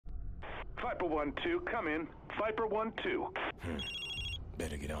Viper 1-2, come in. Viper 1-2.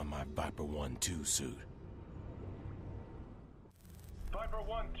 Better get on my Viper 1-2 suit. Viper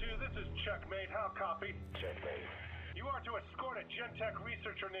 1-2, this is Checkmate. How copy? Checkmate. You are to escort a Gentech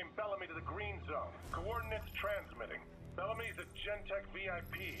researcher named Bellamy to the Green Zone. Coordinates transmitting. Bellamy's a Gentech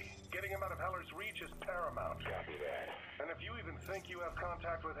VIP. Getting him out of Heller's reach is paramount. Copy that. And if you even think you have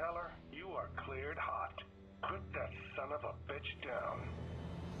contact with Heller, you are cleared hot. Put that son of a bitch down.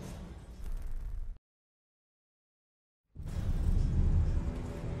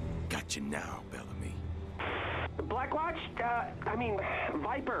 Got you now, Bellamy. Blackwatch?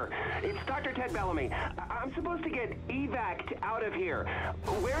 Viper. It's Dr. Ted Bellamy. I'm supposed to get evac'd out of here.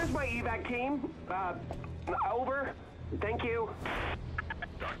 Where's my evac team? Over. Thank you.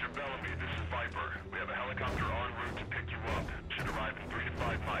 Dr. Bellamy, this is Viper. We have a helicopter en route to pick you up. Should arrive in 3 to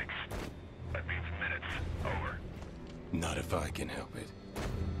 5 mics. That means minutes. Over. Not if I can help it.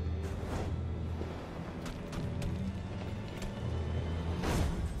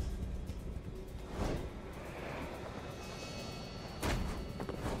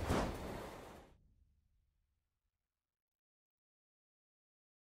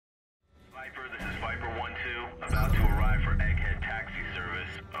 Viper, this is Viper 1-2. About to arrive for Egghead taxi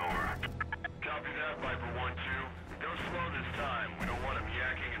service. Over. Copy that, Viper 1-2. Go slow this time. We don't want him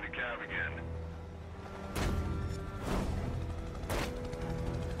yakking in the cab again.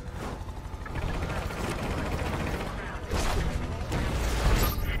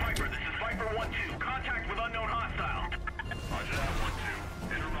 Viper, this is Viper 1-2. Contact with unknown hostile. Roger that,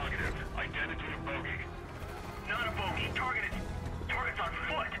 1-2. Interrogative. Identity of bogey. Not a bogey. Target's on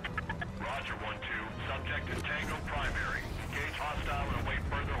foot. Roger, 1-2. Subject is Tango Primary. Engage hostile and await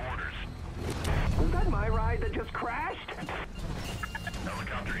further orders. Was that my ride that just crashed?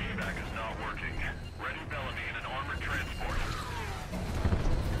 Helicopter evac is not working. Ready Bellamy in an armored transport.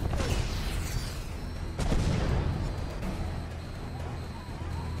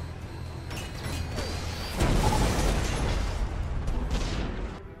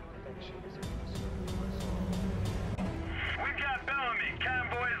 We've got Bellamy.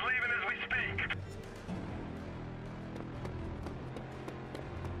 Convoy is leaving as we speak.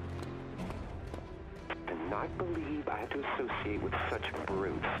 I not believe I have to associate with such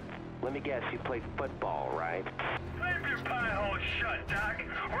brutes. Let me guess, you play football, right? Leave your pie hole shut, Doc,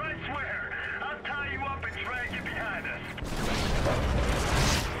 or I swear, I'll tie you up and drag you behind us.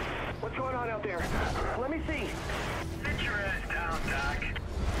 What's going on out there? Let me see. Sit your ass down, Doc.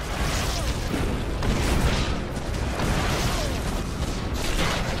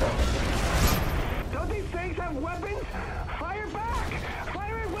 Don't these things have weapons? Fire back!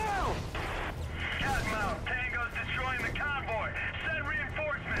 Fire it well! Cottonmouth, Tango's destroying the convoy. Send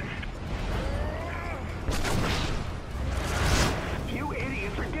reinforcements. You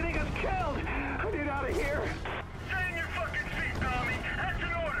idiots are getting us killed! I get out of here! Stay in your fucking seat, Bellamy. That's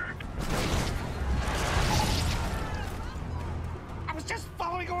an order. I was just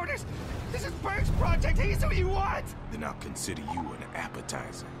following orders! This is Berg's project! He's who you want! Then I'll consider you an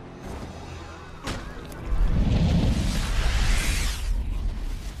appetizer.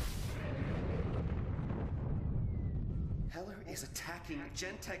 Heller is attacking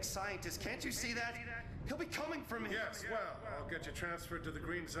Gentech scientists. Can't you see that? He'll be coming for me. Yes, well, I'll get you transferred to the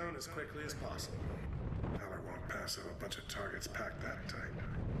Green Zone as quickly as possible. Heller won't pass up a bunch of targets packed that tight.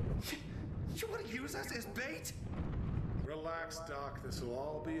 You want to use us as bait? Relax, Doc. This will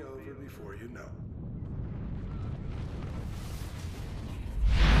all be over before you know.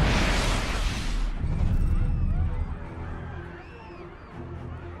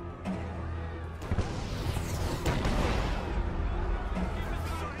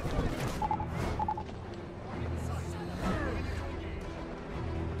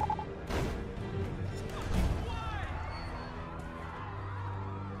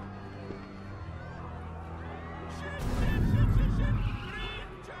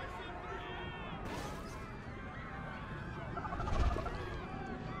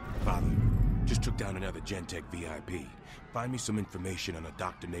 Father, just took down another Gentech VIP. Find me some information on a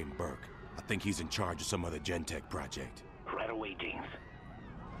doctor named Burke. I think he's in charge of some other Gentech project. Right away, James.